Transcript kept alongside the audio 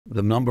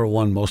the number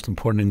one most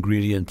important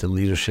ingredient in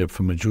leadership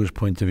from a Jewish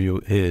point of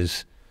view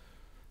is,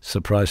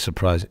 surprise,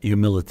 surprise,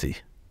 humility.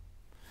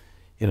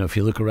 You know, if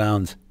you look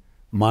around,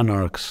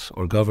 monarchs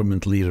or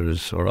government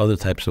leaders or other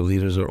types of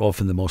leaders are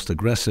often the most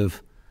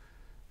aggressive,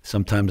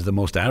 sometimes the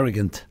most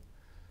arrogant,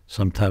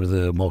 sometimes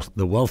the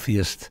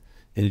wealthiest.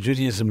 In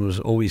Judaism, it was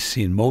always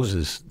seen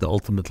Moses, the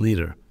ultimate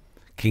leader,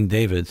 King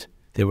David,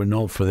 they were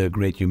known for their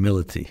great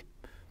humility,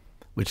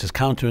 which is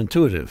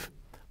counterintuitive.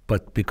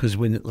 But because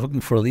when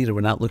looking for a leader,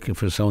 we're not looking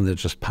for someone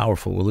that's just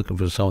powerful. We're looking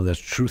for someone that's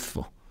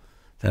truthful,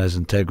 that has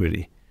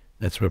integrity,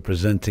 that's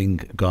representing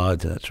God,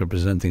 that's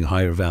representing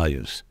higher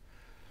values.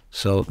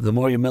 So the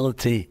more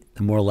humility,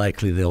 the more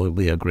likely they will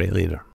be a great leader.